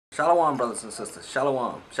Shalom, brothers and sisters.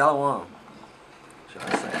 Shalom. Shalom. Should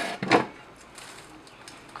I say?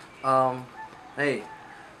 Hey,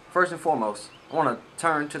 first and foremost, I want to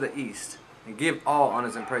turn to the east and give all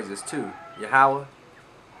honors and praises to Yahweh,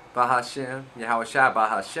 Bahashem, Yahweh Shai,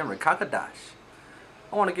 Bahashem, Kakadash.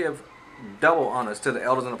 I want to give double honors to the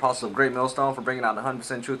elders and apostles of Great Millstone for bringing out the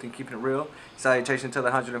 100% truth and keeping it real. Salutation to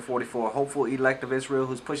the 144 hopeful elect of Israel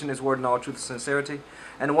who's pushing his word in all truth and sincerity.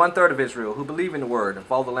 And the 1/3 of Israel who believe in the word and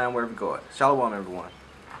follow the Lamb wherever we go. Shalom, everyone.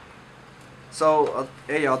 So,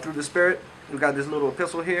 hey y'all, through the Spirit, we got this little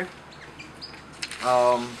epistle here.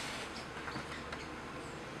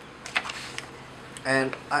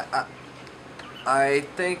 And I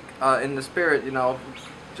think in the Spirit,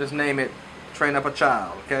 just name it Train Up a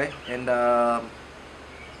Child, okay? And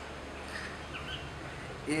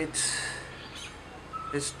it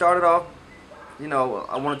started off,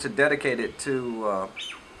 I wanted to dedicate it to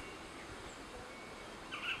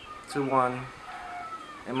one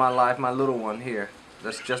in my life, my little one here,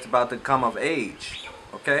 that's just about to come of age,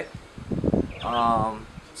 okay?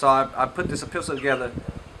 So I put this epistle together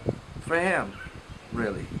for him,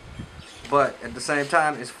 really. But at the same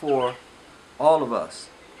time, it's for all of us.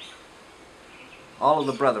 All of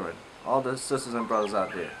the brethren, all the sisters and brothers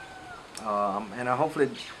out there. And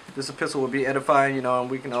hopefully this epistle will be edifying, and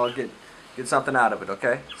we can all get something out of it,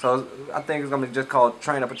 okay? So I think it's going to be just called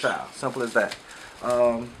Train Up a Child. Simple as that.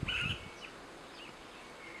 And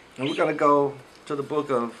we're going to go to the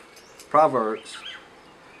book of Proverbs,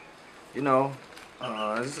 because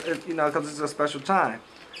it's a special time.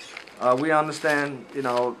 We understand,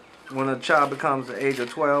 when a child becomes the age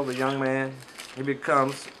of 12, a young man, he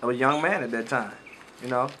becomes a young man at that time,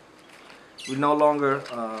 We no longer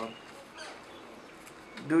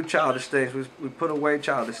do childish things. We put away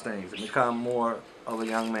childish things and become more of a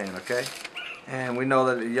young man, okay? And we know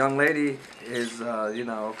that a young lady is,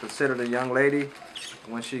 considered a young lady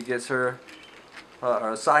when she gets her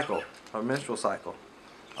cycle, her menstrual cycle.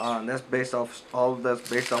 And that's based off, all of that's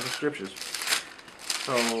based off of scriptures.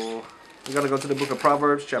 So we're going to go to the book of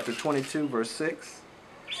Proverbs, chapter 22, verse 6.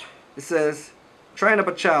 It says, "Train up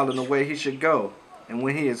a child in the way he should go, and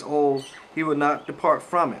when he is old, he will not depart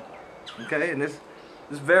from it." Okay, and this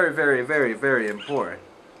is very, very, very, very important,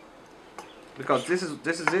 because this is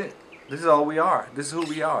it. This is all we are. This is who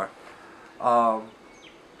we are.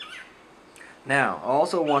 Now, I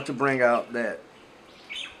also want to bring out that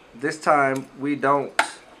this time we don't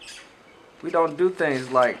do things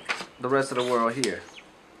like the rest of the world here.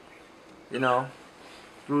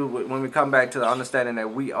 When we come back to the understanding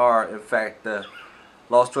that we are, in fact, the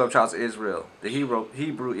lost 12 tribes of Israel, the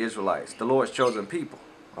Hebrew Israelites, the Lord's chosen people.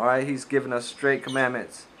 All right, He's given us straight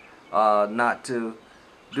commandments not to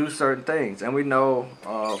do certain things, and we know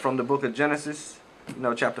from the book of Genesis,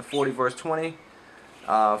 chapter 40, verse 20.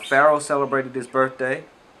 Pharaoh celebrated his birthday.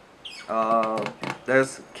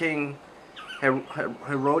 There's King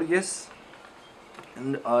Herodias,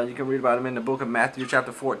 and you can read about him in the book of Matthew,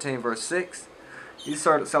 chapter 14, verse 6. He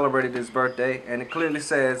celebrated his birthday, and it clearly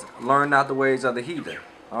says, "Learn not the ways of the heathen."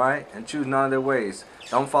 All right, and choose none of their ways.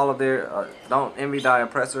 Don't follow their, don't envy thy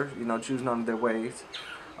oppressor. Choose none of their ways.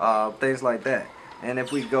 Things like that. And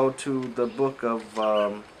if we go to the book of,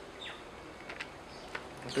 I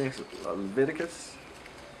think it's Leviticus.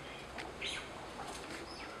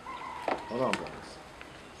 Hold on, brothers.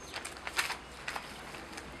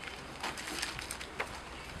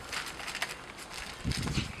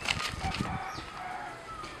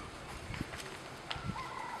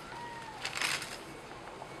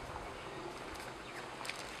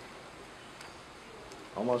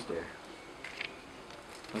 Almost there.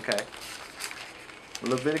 Okay.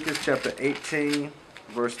 Leviticus chapter 18,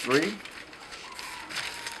 verse 3.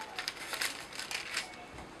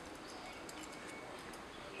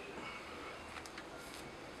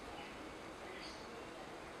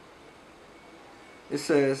 It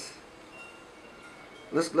says,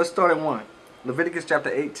 let's start at 1. Leviticus chapter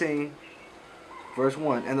 18, verse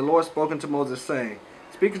 1. "And the Lord spoke unto Moses, saying,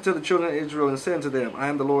 Speak unto the children of Israel, and say unto them, I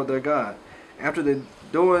am the Lord their God. After the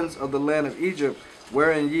doings of the land of Egypt,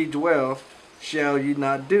 wherein ye dwell, shall ye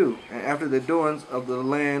not do. And after the doings of the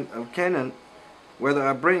land of Canaan, whither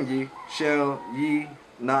I bring ye, shall ye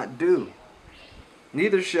not do.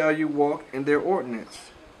 Neither shall you walk in their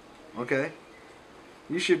ordinance." Okay?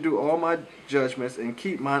 "You should do all my judgments and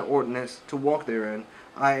keep mine ordinance to walk therein.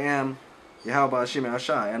 I am Yahweh Hashem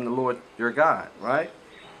Shai. I am the Lord your God." Right?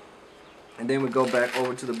 And then we go back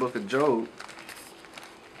over to the book of Job.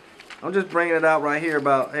 I'm just bringing it out right here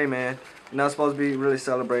about, hey man, you're not supposed to be really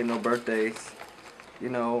celebrating no birthdays.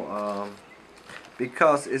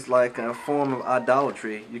 because it's like a form of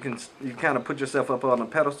idolatry. You kind of put yourself up on a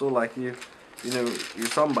pedestal like you're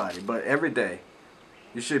somebody. But every day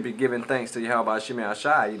you should be giving thanks to Yahweh Shemi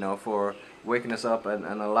Ashai, for waking us up and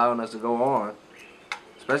allowing us to go on.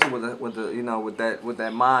 Especially with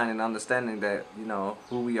that mind and understanding that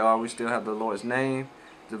who we are. We still have the Lord's name.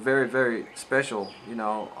 It's a very, very special,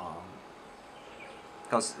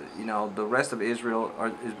 because the rest of Israel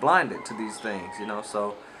is blinded to these things,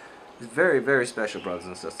 so it's very, very special, brothers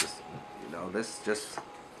and sisters. This just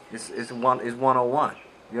it's 101. You know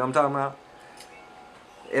what I'm talking about?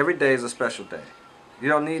 Every day is a special day. You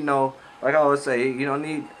don't need like I always say, you don't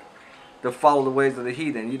need to follow the ways of the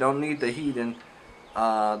heathen. You don't need the heathen,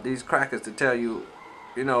 these crackers to tell you,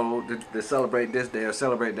 to celebrate this day or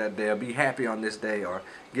celebrate that day or be happy on this day or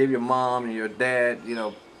give your mom and your dad,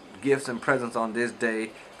 gifts and presents on this day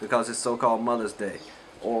because it's so-called Mother's Day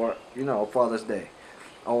or, Father's Day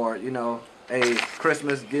or, a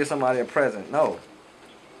Christmas, give somebody a present. No.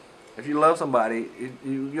 If you love somebody,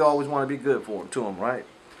 you always want to be good to them, right?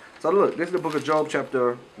 So look, this is the book of Job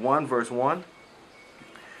chapter 1 verse 1.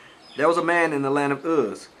 There was a man in the land of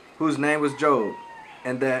Uz whose name was Job,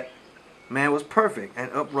 and that man was perfect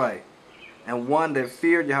and upright, and one that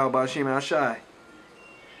feared Yahweh Shemi Ashai,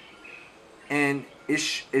 and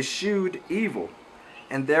eschewed evil.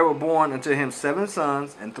 And there were born unto him 7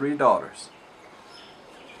 sons and 3 daughters.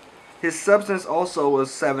 His substance also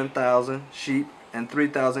was 7,000 sheep and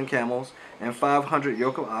 3,000 camels and 500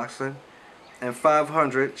 yoke of oxen and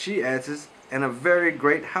 500 she-asses and a very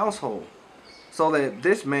great household, so that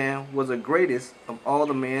this man was the greatest of all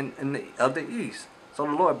the men of the east. So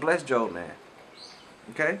the Lord blessed Job, man.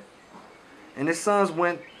 Okay? And his sons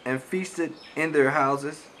went and feasted in their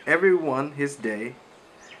houses, every one his day,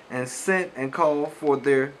 and sent and called for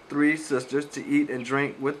their 3 sisters to eat and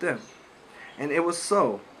drink with them. And it was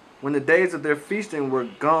so, when the days of their feasting were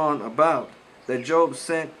gone about, that Job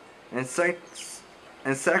sent and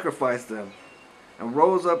sacrificed them, and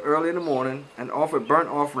rose up early in the morning, and offered burnt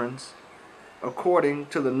offerings according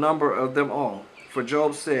to the number of them all. For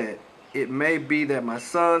Job said, it may be that my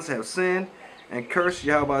sons have sinned, and cursed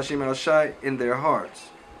Yahweh Shemi Ashai in their hearts.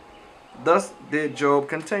 Thus did Job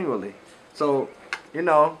continually. So, he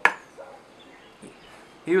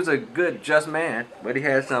was a good, just man, but he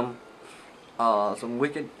had some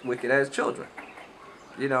wicked ass children.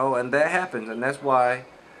 And that happens, and that's why,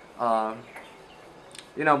 but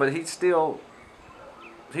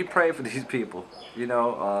he prayed for these people,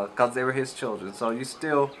 because they were his children. So you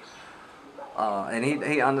still, and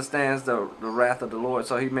he understands the wrath of the Lord,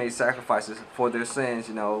 so he made sacrifices for their sins,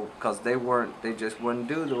 because they just wouldn't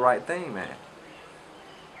do the right thing, man.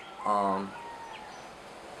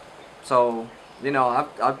 So,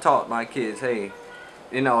 I've taught my kids, hey,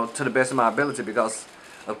 to the best of my ability, because,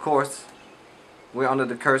 of course, we're under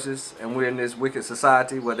the curses, and we're in this wicked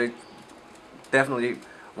society where they definitely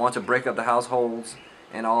want to break up the households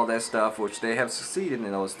and all that stuff, which they have succeeded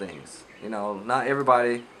in those things. Not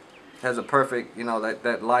everybody has a perfect,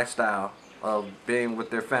 that lifestyle of being with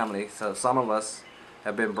their family. So some of us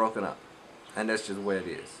have been broken up, and that's just where it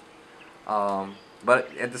is. But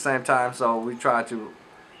at the same time, so we try to,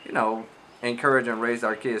 encourage and raise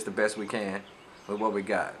our kids the best we can with what we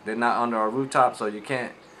got. They're not under our rooftop, so you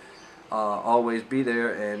can't always be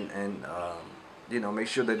there and make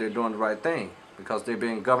sure that they're doing the right thing, because they're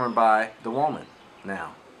being governed by the woman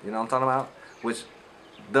now. You know what I'm talking about? Which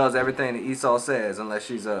does everything that Esau says, unless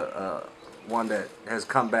she's a one that has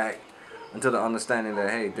come back into the understanding that,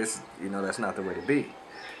 hey, this, that's not the way to be.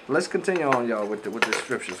 Let's continue on, y'all, with the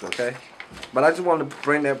scriptures, okay? But I just wanted to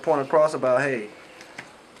bring that point across about, hey,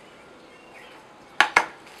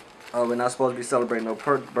 we're not supposed to be celebrating no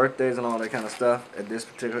birthdays and all that kind of stuff at this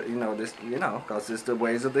particular, because it's the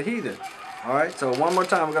ways of the heathen. All right, so one more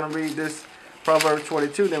time, we're going to read this Proverbs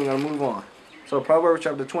 22, then we're going to move on. So Proverbs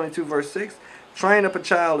chapter 22, verse 6, train up a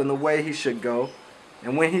child in the way he should go,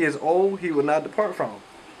 and when he is old, he will not depart from.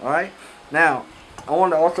 All right, now, I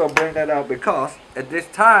want to also bring that out because at this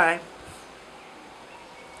time,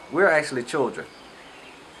 we're actually children.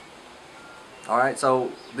 Alright,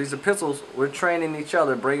 so these epistles, we're training each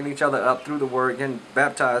other, bringing each other up through the word, getting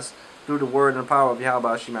baptized through the word and the power of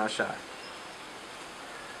Yahweh Shemi Ashai.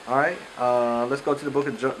 Alright, let's go to the book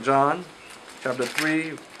of John, chapter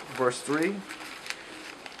 3, verse 3.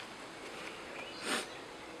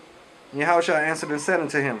 Yahushua answered and said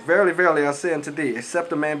unto him, verily, verily, I say unto thee,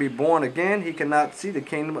 except a man be born again, he cannot see the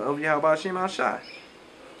kingdom of Yahweh Shemi Ashai.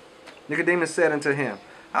 Nicodemus said unto him,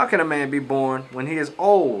 how can a man be born when he is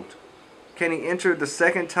old? Can he enter the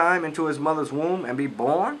second time into his mother's womb and be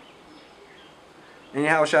born? And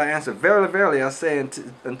Yahushua answered, verily, verily, I say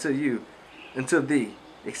unto you, unto thee.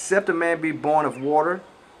 Except a man be born of water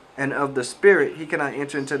and of the Spirit, he cannot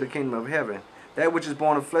enter into the kingdom of heaven. That which is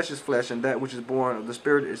born of flesh is flesh, and that which is born of the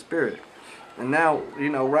Spirit is spirit. And now,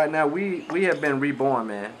 right now we have been reborn,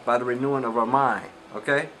 man, by the renewing of our mind,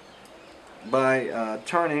 okay? By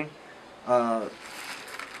turning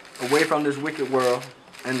away from this wicked world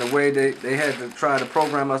and the way they had to try to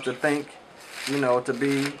program us to think, to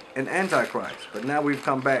be an antichrist. But now we've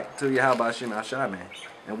come back to Yahweh Shem Shai, man,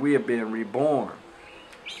 and we have been reborn.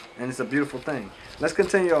 And it's a beautiful thing. Let's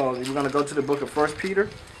continue on. We're going to go to the book of 1 Peter,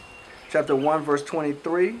 chapter 1, verse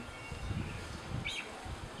 23.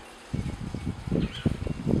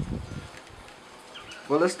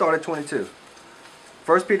 Well, let's start at 22.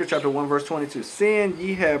 1 Peter chapter 1, verse 22. Seeing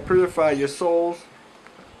ye have purified your souls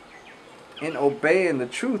in obeying the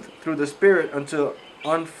truth through the Spirit unto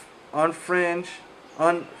unfeigned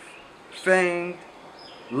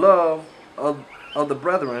love of the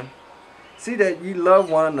brethren, see that ye love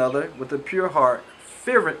one another with a pure heart,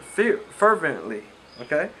 fervently,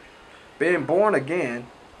 okay? Being born again,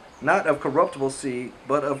 not of corruptible seed,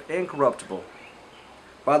 but of incorruptible,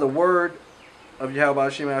 by the word of Yahweh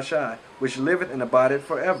Shem Shai, which liveth and abideth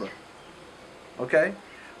forever. Okay?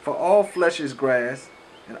 For all flesh is grass,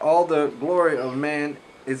 and all the glory of man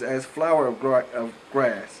is as flower of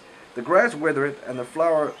grass. The grass withereth, and the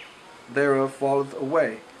flower thereof falleth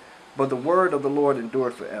away. But the word of the Lord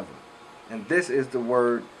endureth forever. And this is the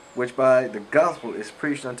word which by the gospel is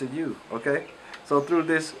preached unto you. Okay? So through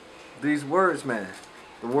these words, man,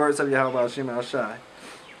 the words of Yahweh Shem Shai,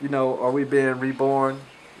 are we being reborn?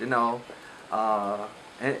 And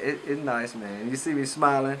it's nice, man. You see me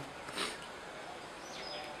smiling,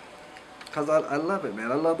 because I love it,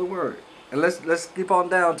 man. I love the word. And let's keep on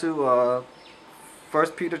down to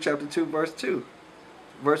 1 Peter chapter 2, verse 2.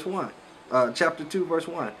 Verse 1. Chapter 2, verse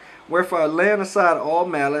 1. Wherefore laying aside all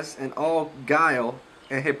malice and all guile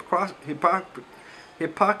and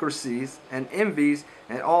hypocrisies and envies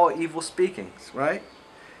and all evil speakings, right?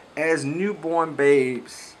 As newborn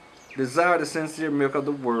babes, desire the sincere milk of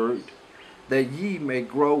the word, that ye may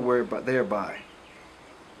grow thereby.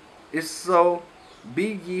 If so,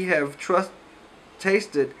 be ye have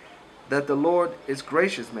tasted that the Lord is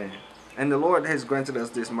gracious, man. And the Lord has granted us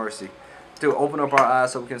this mercy to open up our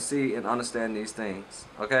eyes so we can see and understand these things.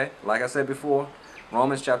 Okay? Like I said before,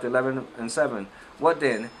 Romans chapter 11 and 7. What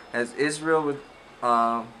then? Has Israel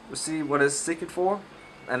received what is seeking for?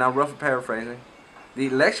 And I'm roughly paraphrasing. The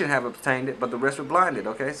election have obtained it, but the rest were blinded.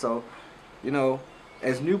 Okay? So,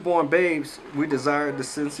 as newborn babes, we desire the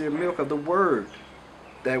sincere milk of the word,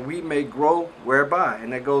 that we may grow whereby.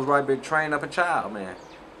 And that goes right with train up a child, man.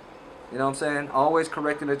 You know what I'm saying? Always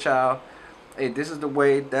correcting a child. Hey, this is the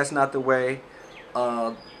way. That's not the way.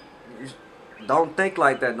 Don't think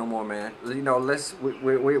like that no more, man.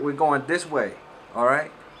 We're going this way. All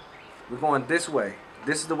right? We're going this way.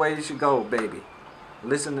 This is the way you should go, baby.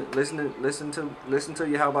 Listen to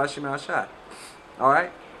Yahweh Shem Shai. All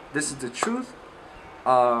right? This is the truth.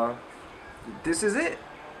 This is it.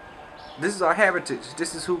 This is our heritage.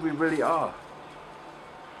 This is who we really are.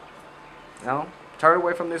 Turn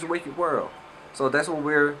away from this wicked world. So that's what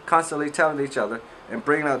we're constantly telling each other and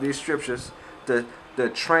bringing out these scriptures to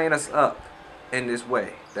train us up in this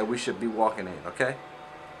way that we should be walking in. Okay?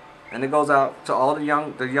 And it goes out to all the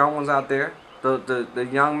young ones out there, the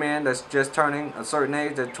young men that's just turning a certain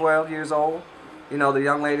age, they're 12 years old. The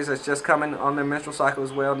young ladies that's just coming on their menstrual cycle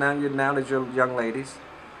as well. Now that you're young ladies,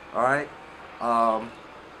 all right.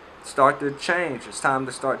 Start to change. It's time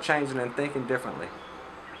to start changing and thinking differently.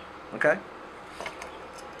 Okay.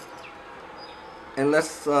 And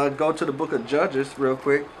let's go to the book of Judges real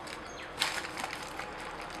quick.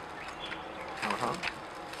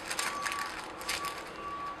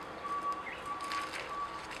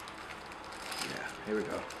 Yeah, here we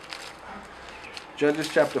go. Judges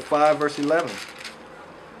chapter 5, verse 11.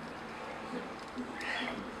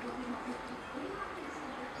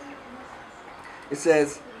 It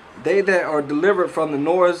says, they that are delivered from the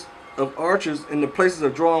noise of archers in the places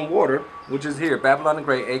of drawing water, which is here, Babylon the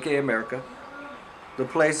Great, aka America, the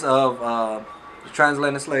place of the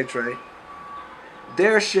transatlantic slave trade,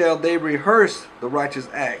 there shall they rehearse the righteous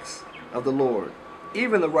acts of the Lord,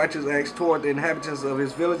 even the righteous acts toward the inhabitants of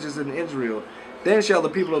his villages in Israel. Then shall the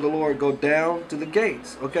people of the Lord go down to the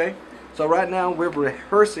gates. Okay? So right now we're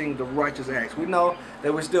rehearsing the righteous acts. We know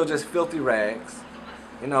that we're still just filthy rags.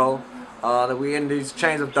 That we're in these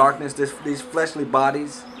chains of darkness, these fleshly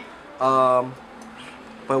bodies.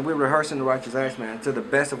 But we're rehearsing the righteous acts, man, to the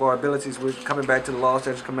best of our abilities. We're coming back to the law,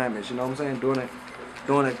 statutes, commandments. You know what I'm saying?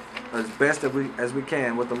 Doing it as best as we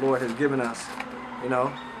can, what the Lord has given us.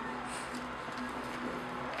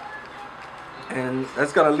 And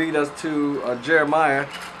that's going to lead us to Jeremiah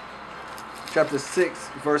chapter 6,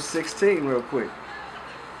 verse 16 real quick.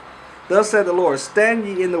 Thus said the Lord, stand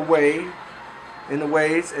ye in the ways,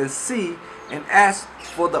 and see, and ask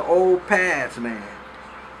for the old paths, man.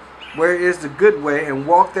 Where is the good way, and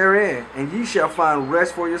walk therein, and ye shall find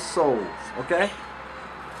rest for your souls. Okay?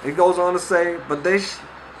 It goes on to say, but they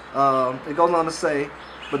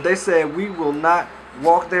said, we will not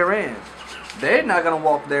walk therein. They're not going to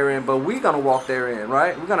walk therein, but we're going to walk therein,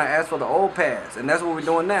 right? We're going to ask for the old paths, and that's what we're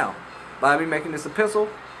doing now. By me making this epistle,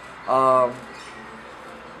 trying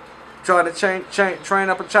to train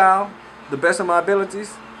up a child the best of my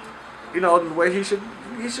abilities, you know, the way he should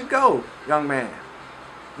go, young man,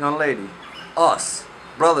 young lady, us,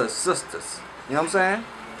 brothers, sisters, you know what I'm saying?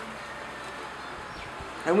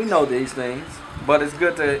 And we know these things, but it's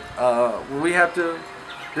good to, we have to,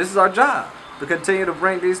 this is our job, to continue to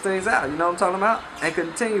bring these things out, you know what I'm talking about? And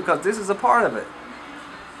continue, because this is a part of it.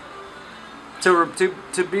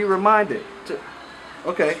 To be reminded.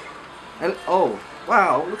 Okay. And, oh,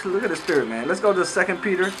 wow, look at the Spirit, man. Let's go to 2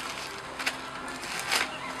 Peter.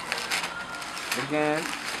 Again.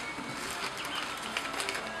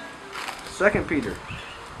 2 Peter.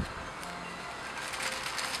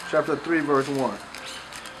 Chapter 3, verse 1.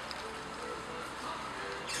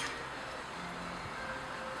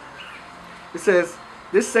 It says,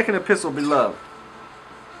 this second epistle, beloved,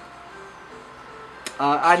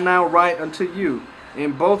 I now write unto you,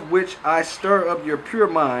 in both which I stir up your pure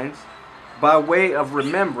minds by way of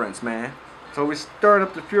remembrance, man. So we stirred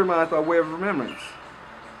up the pure minds by way of remembrance.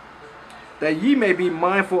 That ye may be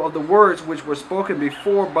mindful of the words which were spoken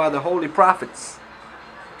before by the holy prophets,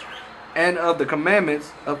 and of the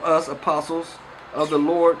commandments of us apostles of the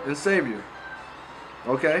Lord and Savior.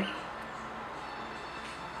 Okay?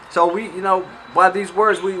 So we, you know, by these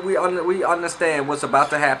words, we understand what's about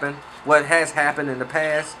to happen, what has happened in the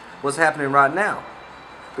past, what's happening right now.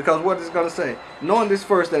 Because what is it going to say? Knowing this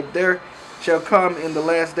first, that there shall come in the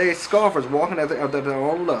last days scoffers walking after their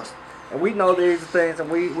own lust. And we know these things, and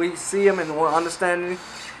we see them, and we're understanding,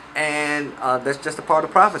 and that's just a part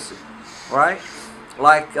of prophecy, right?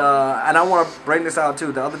 Like, and I want to bring this out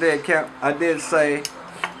too. The other day at camp, I did say,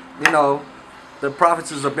 you know, the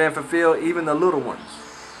prophecies are being fulfilled, even the little ones.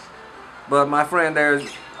 But my friend,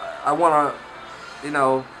 I want to, you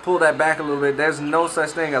know, pull that back a little bit. There's no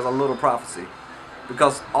such thing as a little prophecy,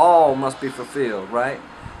 because all must be fulfilled, right?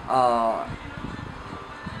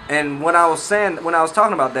 And when I was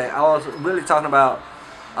talking about that, I was really talking about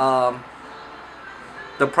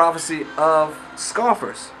the prophecy of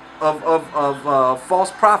scoffers, of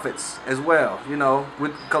false prophets as well. You know,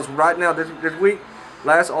 because right now this week,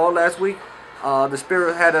 last week, the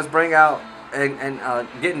Spirit had us bring out and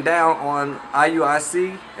getting down on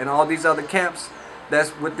IUIC and all these other camps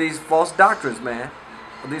that's with these false doctrines, man.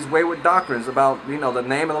 These wayward doctrines about, you know, the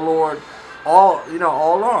name of the Lord, all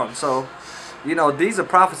along. So, you know, these are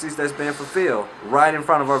prophecies that's being fulfilled right in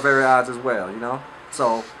front of our very eyes as well, you know.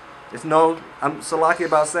 So, I'm so lucky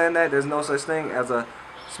about saying that. There's no such thing as a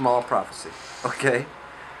small prophecy, okay?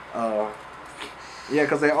 Yeah,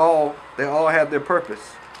 because they all have their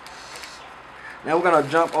purpose. Now we're going to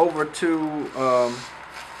jump over to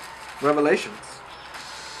Revelations.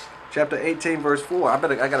 Chapter 18, verse 4. I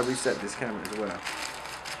got to reset this camera as well.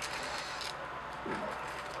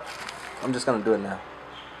 I'm just going to do it now.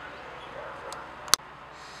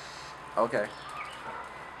 Okay.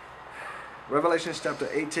 Revelations chapter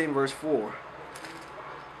 18, verse 4.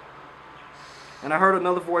 And I heard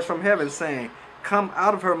another voice from heaven saying, come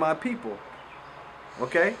out of her, my people.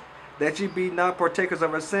 Okay? That ye be not partakers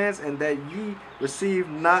of her sins, and that ye receive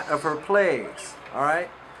not of her plagues. Alright?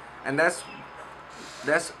 And that's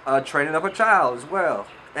training up a child as well.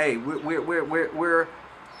 Hey, we're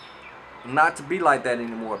not to be like that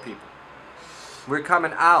anymore, people. We're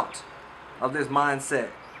coming out of this mindset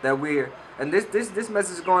that and this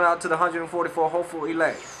message is going out to the 144 hopeful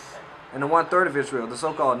elect and the 1/3 of Israel, the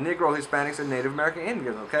so-called Negro, Hispanics, and Native American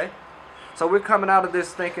Indians, okay? So we're coming out of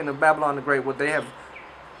this thinking of Babylon the Great, what they have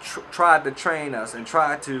tried to train us and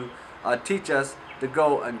tried to teach us to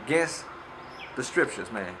go against the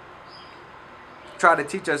scriptures, man. Try to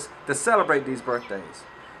teach us to celebrate these birthdays.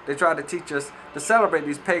 They try to teach us to celebrate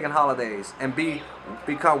these pagan holidays and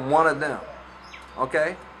become one of them,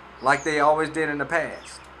 okay? Like they always did in the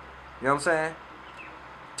past. You know what I'm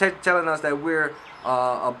saying? Telling us that we're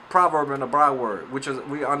a proverb and a byword, which is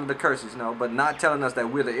we under the curses, you know, but not telling us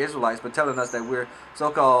that we're the Israelites, but telling us that we're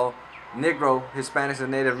so-called Negro, Hispanics, and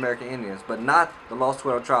Native American Indians, but not the lost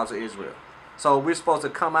 12 tribes of Israel. So we're supposed to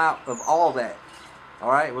come out of all that.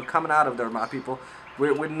 All right, we're coming out of there, my people.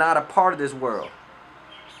 We're not a part of this world.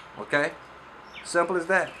 Okay, Simple as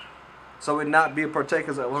that. So we not be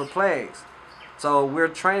partakers of her plagues. So we're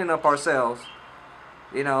training up ourselves,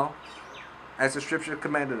 you know, as the scripture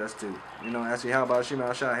commanded us to. You know, as Yahweh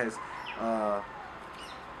Shema Shai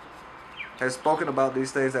has spoken about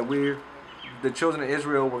these things, that the children of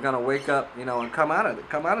Israel, were gonna wake up, you know, and come out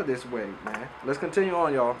of this way, man. Let's continue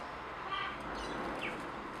on, y'all.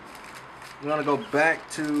 We're gonna go back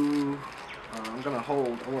to. I want to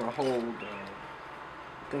hold. I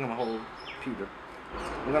think I'm gonna hold Peter.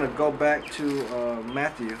 We're gonna go back to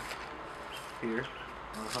Matthew here.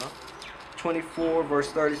 24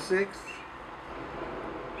 verse 36.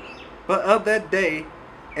 But of that day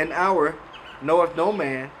and hour knoweth no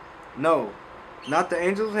man, no, not the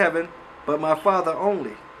angels of heaven, but my Father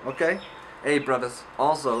only. Okay? Hey, brothers.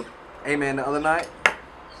 Also, amen. The other night,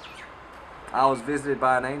 I was visited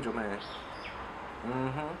by an angel, man.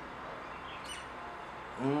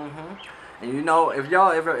 And you know, if it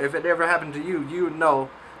ever happened to you, you know,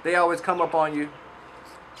 they always come up on you.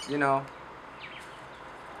 You know,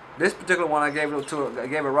 this particular one I gave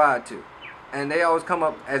a ride to, and they always come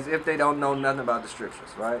up as if they don't know nothing about the scriptures,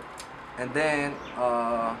 right? And then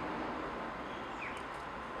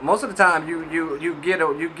most of the time you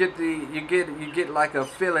get like a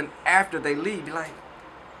feeling after they leave. You're like,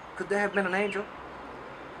 could there have been an angel?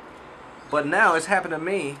 But now it's happened to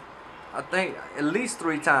me, I think at least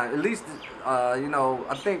 3 times. At least you know,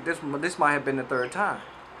 I think this might have been the 3rd time.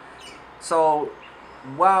 So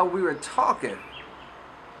while we were talking,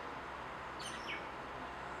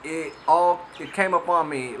 it came up on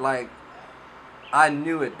me like I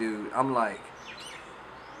knew it, dude. I'm like,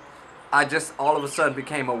 I just all of a sudden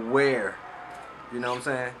became aware. You know what I'm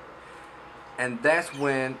saying? And that's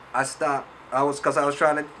when I stopped. Because I was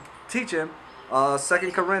trying to teach him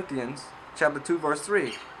 2 Corinthians chapter 2 verse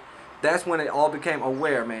 3. That's when it all became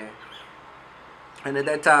aware, man. And at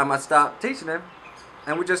that time I stopped teaching him,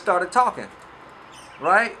 and we just started talking,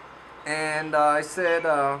 right? And I said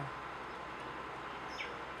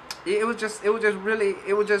it was just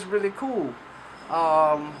really cool.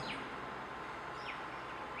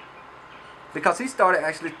 Because he started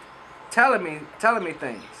actually telling me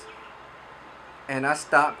things, and I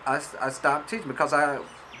stopped teaching because I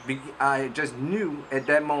just knew at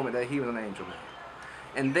that moment that he was an angel, man.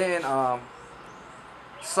 And then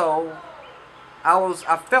so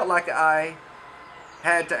I felt like I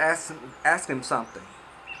had to ask him something.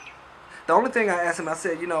 The only thing I asked him, I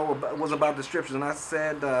said, you know, was about the scriptures, and I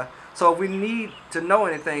said, so if we need to know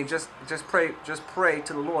anything, just pray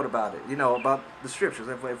to the Lord about it, you know, about the scriptures.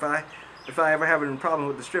 If I ever have any problem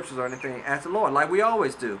with the scriptures or anything, ask the Lord, like we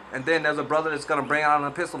always do. And then there's a brother that's gonna bring out an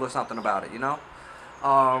epistle or something about it, you know.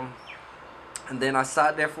 And then I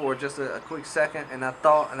sat there for just a quick second, and I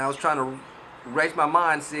thought, and I was trying to raise my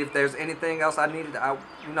mind, see if there's anything else I needed, to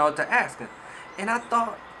ask him. And I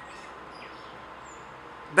thought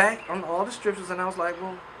back on all the scriptures, and I was like,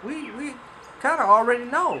 well, we kind of already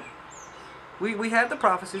know. We had the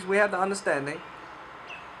prophecies, we had the understanding,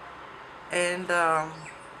 and that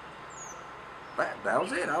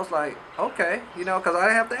was it. I was like, okay, you know, because I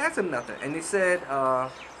didn't have to ask him nothing. And he said,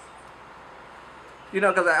 you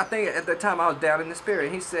know, because I think at the time I was down in the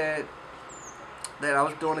spirit. He said that I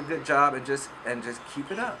was doing a good job, and just keep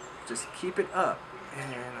it up, just keep it up.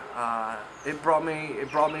 And it brought me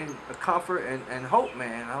a comfort and hope,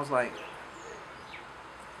 man. I was like,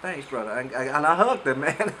 thanks, brother. And I hugged him,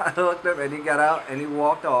 man. I hugged him, and he got out and he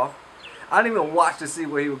walked off. I didn't even watch to see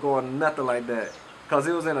where he was going, nothing like that, because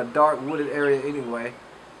it was in a dark wooded area anyway.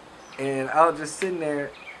 And I was just sitting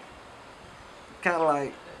there, kind of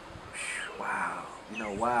like, wow, you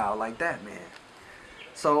know, wow, like that, man.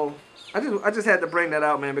 So I just had to bring that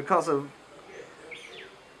out, man, because of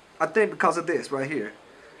this right here.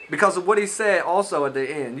 Because of what he said also at the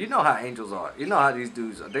end. You know how angels are. You know how these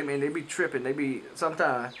dudes are. They be tripping. They be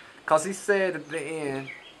sometimes. Because he said at the end,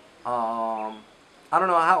 I don't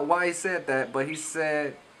know why he said that, but he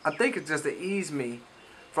said, I think it's just to ease me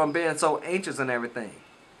from being so anxious and everything.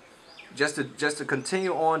 Just to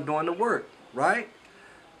continue on doing the work, right?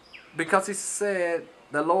 Because he said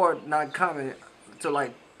the Lord not coming to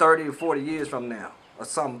like 30 or 40 years from now, or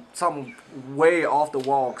some way off the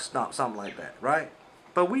wall stomp, something like that, right?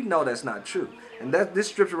 But we know that's not true. And this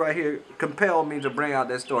scripture right here compelled me to bring out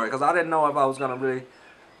that story, because I didn't know if I was gonna really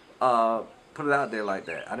put it out there like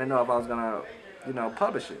that. I didn't know if I was gonna, you know,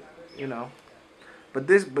 publish it, you know. But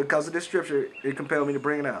because of this scripture, it compelled me to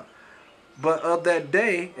bring it out. But of that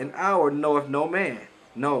day and hour knoweth no man,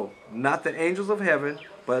 no, not the angels of heaven,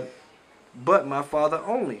 but my Father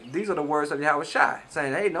only. These are the words of Yahweh Shai,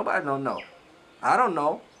 saying, hey, nobody don't know. I don't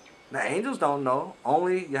know. The angels don't know.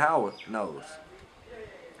 Only Yahweh knows.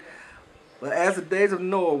 But as the days of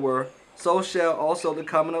Noah were, so shall also the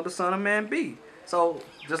coming of the Son of Man be. So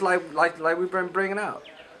just like we've been bringing out,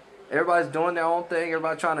 everybody's doing their own thing.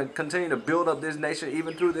 Everybody trying to continue to build up this nation,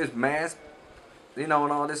 even through this mass, and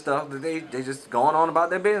all this stuff. They just going on about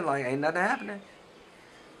their business like ain't nothing happening.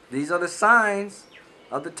 These are the signs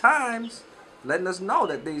of the times, letting us know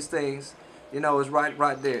that these things, is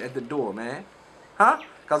right there at the door, man. Huh?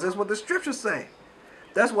 Because that's what the scriptures say.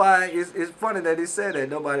 That's why it's funny that he said that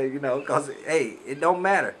nobody, because hey, it don't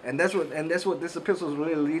matter, and that's what this epistle is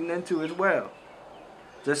really leading into as well.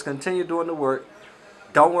 Just continue doing the work.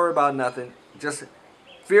 Don't worry about nothing. Just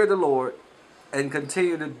fear the Lord and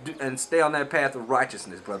continue to and stay on that path of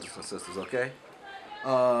righteousness, brothers and sisters. Okay.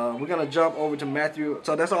 We're gonna jump over to Matthew.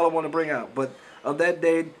 So that's all I want to bring out. But of that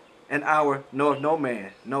day and hour knoweth no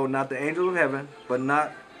man, no, not the angel of heaven, but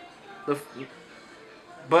my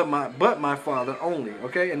Father only.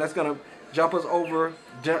 Okay, and that's gonna jump us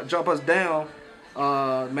down.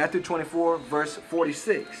 Matthew 24 verse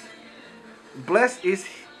 46. Blessed is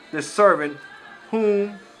the servant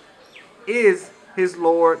whom is his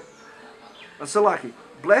Lord. Salaki.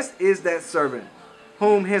 Blessed is that servant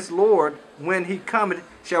whom his Lord, when he cometh,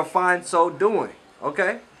 shall find so doing.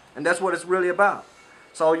 Okay? And that's what it's really about.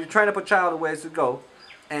 So you train up a child the ways to go.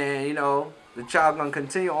 And, the child going to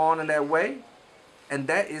continue on in that way. And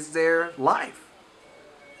that is their life.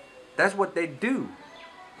 That's what they do.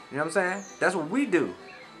 You know what I'm saying? That's what we do.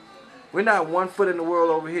 We're not 1 foot in the world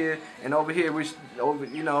over here, and over here we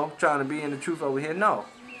trying to be in the truth over here. No.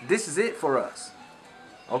 This is it for us.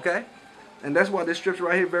 Okay? And that's why this scripture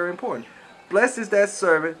right here is very important. Blessed is that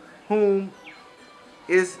servant whom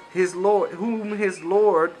his Lord,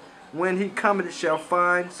 when he cometh, shall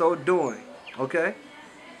find so doing. Okay?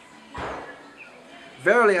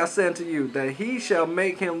 Verily I say unto you, that he shall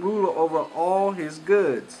make him ruler over all his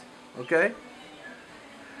goods. Okay?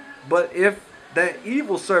 But if that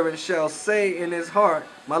evil servant shall say in his heart,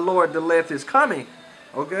 my Lord delayeth his coming.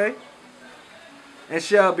 Okay? And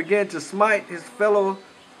shall begin to smite his fellow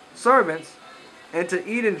servants, and to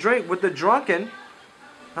eat and drink with the drunken,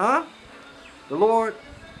 the Lord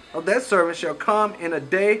of that servant shall come in a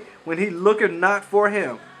day when he looketh not for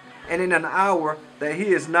him, and in an hour that he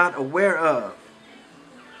is not aware of,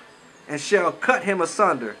 and shall cut him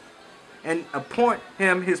asunder, and appoint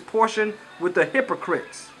him his portion with the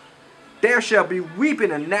hypocrites. There shall be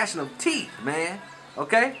weeping and gnashing of teeth, man.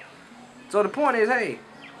 Okay? So the point is, hey,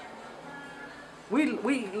 we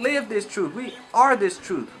live this truth. We are this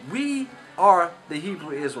truth. We are the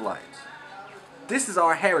Hebrew Israelites. This is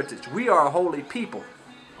our heritage. We are a holy people.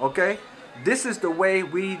 Okay? This is the way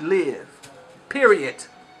we live. Period.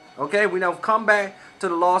 Okay? We now come back to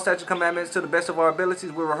the law, statutes, commandments to the best of our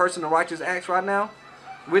abilities. We're rehearsing the righteous acts right now.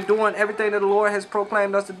 We're doing everything that the Lord has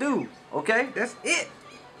proclaimed us to do. Okay? That's it.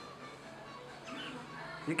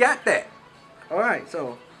 You got that? Alright,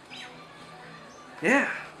 so yeah.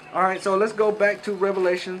 Alright, so let's go back to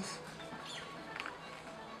Revelations.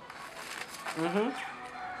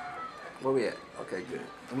 Where we at? Okay, good.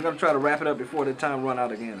 I'm going to try to wrap it up before the time run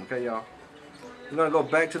out again. Okay, y'all? We're going to go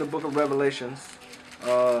back to the book of Revelations.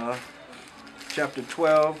 Chapter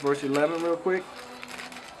 12, verse 11 real quick.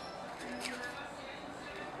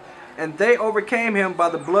 And they overcame him by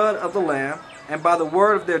the blood of the Lamb and by the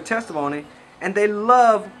word of their testimony, and they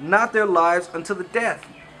loved not their lives unto the death.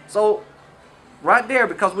 So, right there,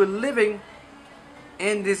 because we're living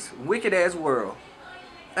in this wicked-ass world.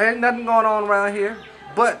 There ain't nothing going on around here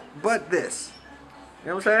but this. You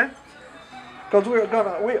know what I'm saying? Because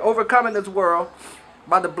we're overcoming this world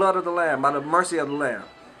by the blood of the Lamb, by the mercy of the Lamb.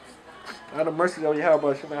 By the mercy of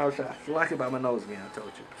Yahweh, it's like it by my nose again, I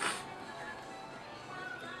told you.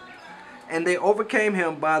 And they overcame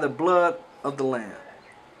him by the blood of the Lamb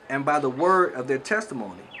and by the word of their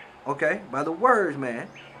testimony. Okay? By the words, man.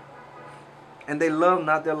 And they love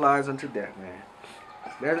not their lives unto death, man.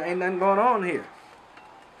 There ain't nothing going on here.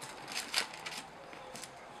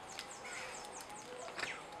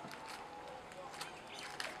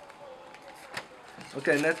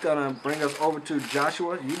 Okay, and that's going to bring us over to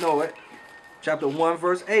Joshua. You know it. Chapter 1,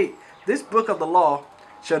 verse 8. This book of the law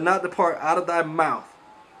shall not depart out of thy mouth,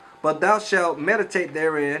 but thou shalt meditate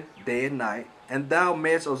therein day and night, and thou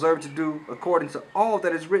mayest observe to do according to all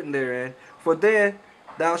that is written therein. For then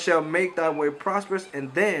thou shalt make thy way prosperous,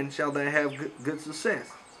 and then shalt thou have good success.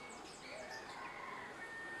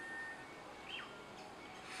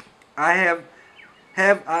 I have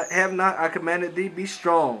not I commanded thee, be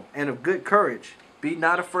strong and of good courage. Be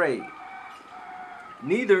not afraid,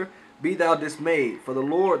 neither be thou dismayed, for the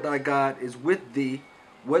Lord thy God is with thee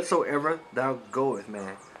whatsoever thou goest,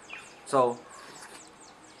 man. So,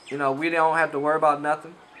 we don't have to worry about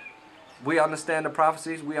nothing. We understand the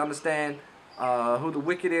prophecies. We understand who the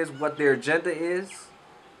wicked is, what their agenda is.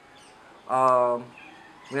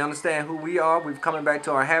 We understand who we are. We're coming back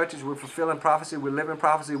to our heritage. We're fulfilling prophecy. We're living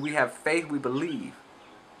prophecy. We have faith. We believe.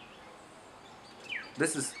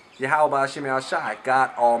 This is Yahweh Hashem Shai,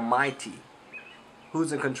 God Almighty,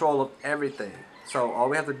 who's in control of everything. So all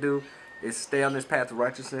we have to do is stay on this path of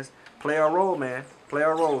righteousness. Play our role, man. Play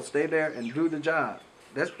our role. Stay there and do the job.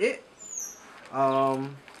 That's it.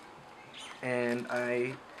 And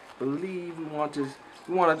I believe we want to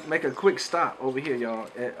make a quick stop over here, y'all.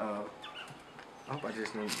 At I hope I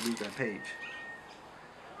just didn't lose that page.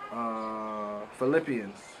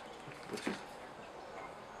 Philippians, which is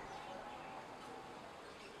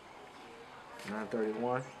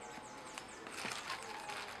 9:31.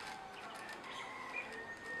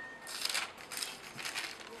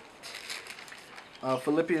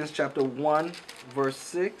 Philippians chapter 1, verse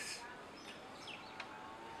 6.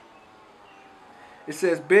 It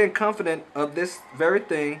says, being confident of this very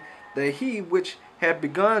thing, that he which hath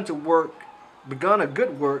begun a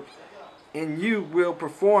good work in you will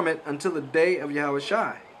perform it until the day of Yahweh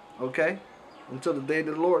Shai. Okay? Until the day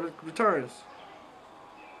that the Lord returns.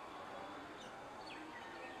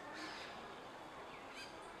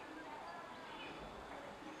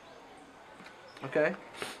 Okay?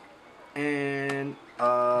 And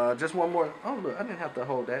just one more. Oh, look, I didn't have to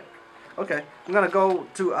hold that. Okay, I'm going to go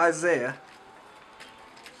to Isaiah.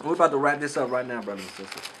 We're about to wrap this up right now, brothers and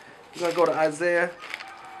sisters. We're going to go to Isaiah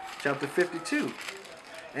chapter 52.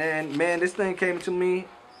 And, man, this thing came to me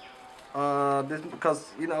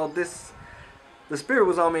because, you know, the Spirit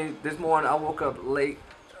was on me this morning. I woke up late,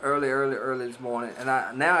 early this morning. And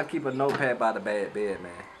now I keep a notepad by the bed,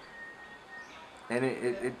 man.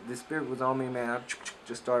 And the Spirit was on me, man. I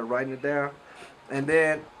just started writing it down. And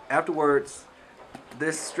then afterwards,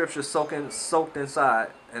 this scripture soaked inside,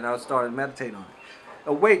 and I started meditating on it.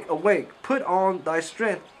 Awake, awake, put on thy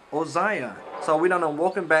strength, O Zion. So we done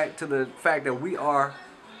woken back to the fact that we are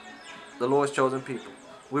the Lord's chosen people.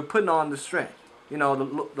 We're putting on the strength. You know,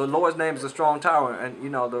 the Lord's name is a strong tower, and, you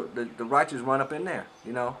know, the righteous run up in there,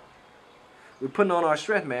 you know. We're putting on our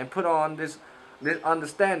strength, man. Put on this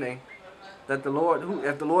understanding that the Lord,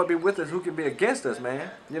 if the Lord be with us, who can be against us, man?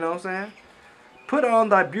 You know what I'm saying? Put on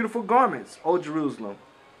thy beautiful garments, O Jerusalem,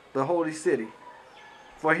 the holy city.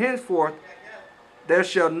 For henceforth there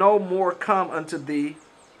shall no more come unto thee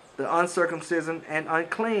the uncircumcision and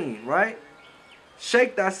unclean, right?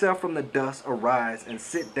 Shake thyself from the dust, arise, and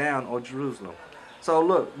sit down, O Jerusalem. So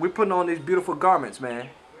look, we're putting on these beautiful garments, man.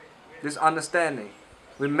 This understanding.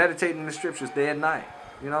 We're meditating in the scriptures day and night.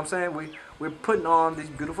 You know what I'm saying? We're putting on these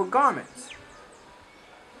beautiful garments.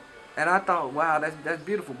 And I thought, wow, that's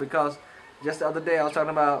beautiful, because just the other day I was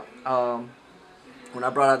talking about, when I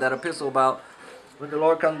brought out that epistle about when the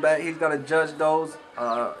Lord comes back, he's going to judge those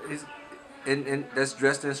that's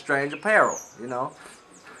dressed in strange apparel, you know,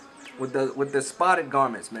 with the spotted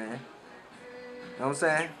garments, man. You know what I'm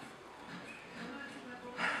saying?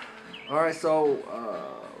 All right, so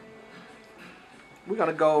we're going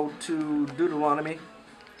to go to Deuteronomy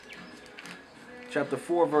chapter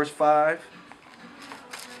 4, verse 5.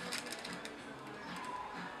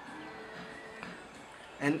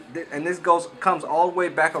 And this comes all the way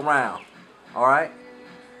back around. All right?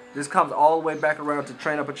 This comes all the way back around to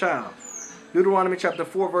train up a child. Deuteronomy chapter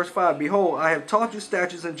 4, verse 5. Behold, I have taught you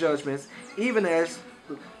statutes and judgments, even as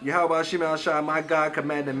Yahweh Hashem Shai, my God,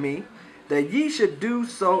 commanded me, that ye should do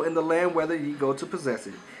so in the land whether ye go to possess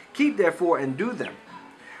it. Keep therefore and do them.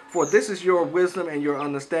 For this is your wisdom and your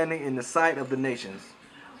understanding in the sight of the nations,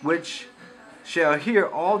 which shall hear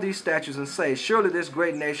all these statutes and say, surely this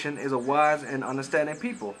great nation is a wise and understanding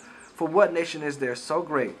people. For what nation is there so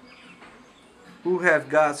great, who hath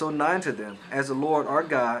God so nigh to them, as the Lord our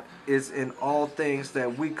God is in all things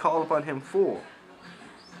that we call upon him for?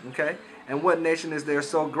 Okay? And what nation is there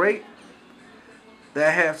so great,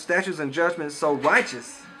 that have statutes and judgments so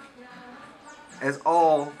righteous, as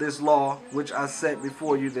all this law which I set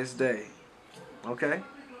before you this day? Okay?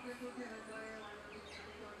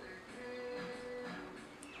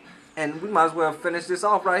 And we might as well finish this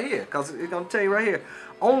off right here, because it's going to tell you right here.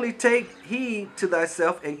 Only take heed to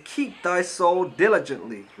thyself and keep thy soul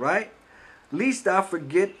diligently, right? Lest thou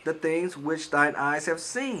forget the things which thine eyes have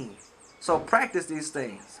seen. So practice these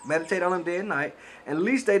things. Meditate on them day and night. And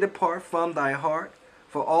lest they depart from thy heart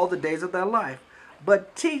for all the days of thy life.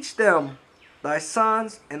 But teach them thy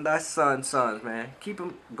sons and thy sons' sons, man. Keep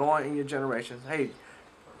them going in your generations. Hey,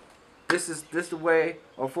 this is the way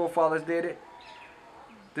our forefathers did it.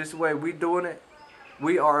 This is the way we doing it.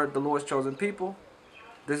 We are the Lord's chosen people.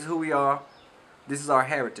 This is who we are. This is our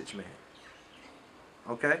heritage, man.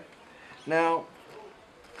 Okay? Now,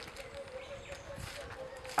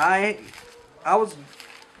 I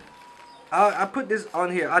put this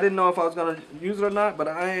on here. I didn't know if I was gonna use it or not, but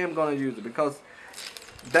I am gonna use it because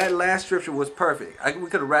that last scripture was perfect. We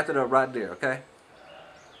could have wrapped it up right there, okay?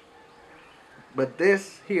 But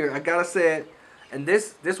this here, I gotta say it, and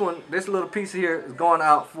this little piece here is going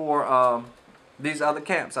out for these other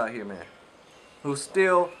camps out here, man, who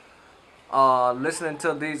still listening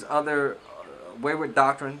to these other wayward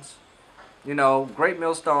doctrines. You know, Great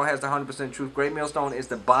Millstone has the 100% truth. Great Millstone is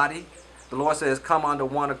the body. The Lord says, "Come under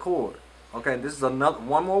one accord." Okay, this is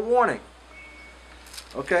one more warning.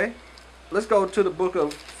 Okay, let's go to the book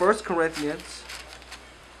of 1 Corinthians,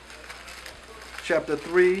 chapter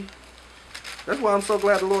 3. That's why I'm so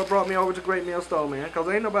glad the Lord brought me over to Great Millstone, man. Because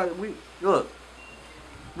ain't nobody,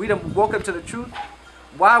 we done woke up to the truth.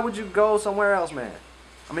 Why would you go somewhere else, man?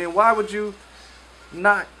 I mean, why would you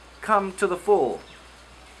not come to the full?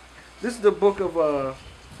 This is the book of 1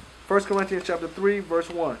 Corinthians chapter 3, verse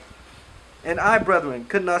 1. "And I, brethren,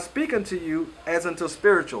 could not speak unto you as unto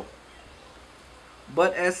spiritual,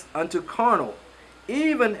 but as unto carnal,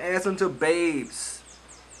 even as unto babes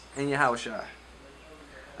in Yahushua.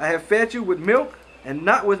 I have fed you with milk and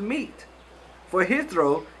not with meat. For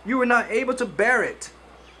hitherto you were not able to bear it,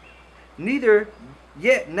 neither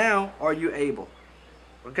yet now are you able."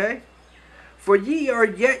 Okay? "For ye are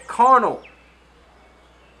yet carnal.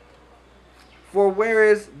 For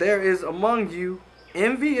whereas there is among you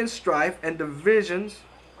envy and strife and divisions,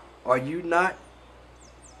 are ye not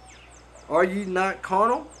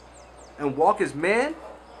carnal and walk as men?"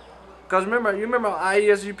 Because you remember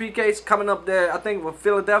IESUP case coming up there, I think with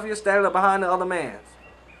Philadelphia, standing up behind the other man.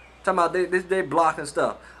 Talking about they blocking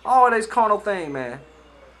stuff. All this carnal thing, man.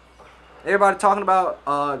 Everybody talking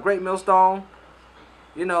about Great Millstone,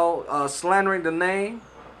 you know, slandering the name.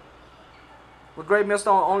 With Great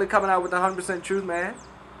Millstone only coming out with the 100% truth, man.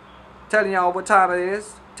 Telling y'all what time it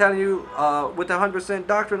is. Telling you with the 100%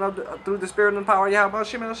 doctrine of through the Spirit and power of Yahweh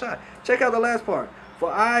Shem El Shai. Check out the last part.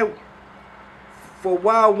 For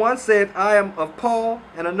while one said, "I am of Paul,"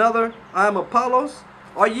 and another, "I am Apollos,"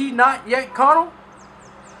 are ye not yet carnal?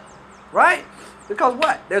 Right? Because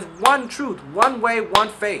what? There's one truth, one way, one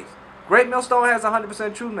faith. Great Millstone has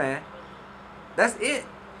 100% truth, man. That's it.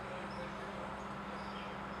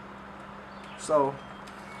 So,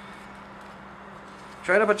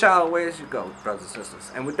 train up a child the way as you go, brothers and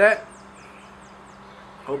sisters. And with that,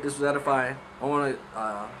 hope this was edifying. I want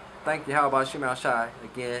to thank Yahweh Shem El Shai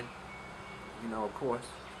again. You know, of course.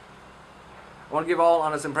 I want to give all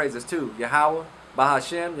honors and praises to Yahweh,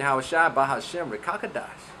 Bahashem, Yahweh Shai, Bahashem,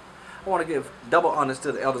 Rekakadash. I want to give double honors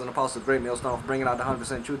to the elders and apostles of Great Millstone for bringing out the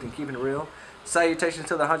 100% truth and keeping it real. Salutations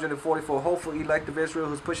to the 144 hopeful elect of Israel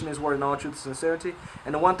who's pushing his word in all truth and sincerity.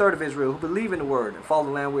 And the 1/3 of Israel who believe in the word and follow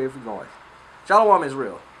the land wherever you're going. Shalom,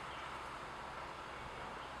 Israel.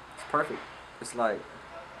 It's perfect. It's like,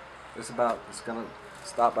 it's going to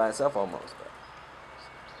stop by itself almost. But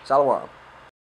Shalom.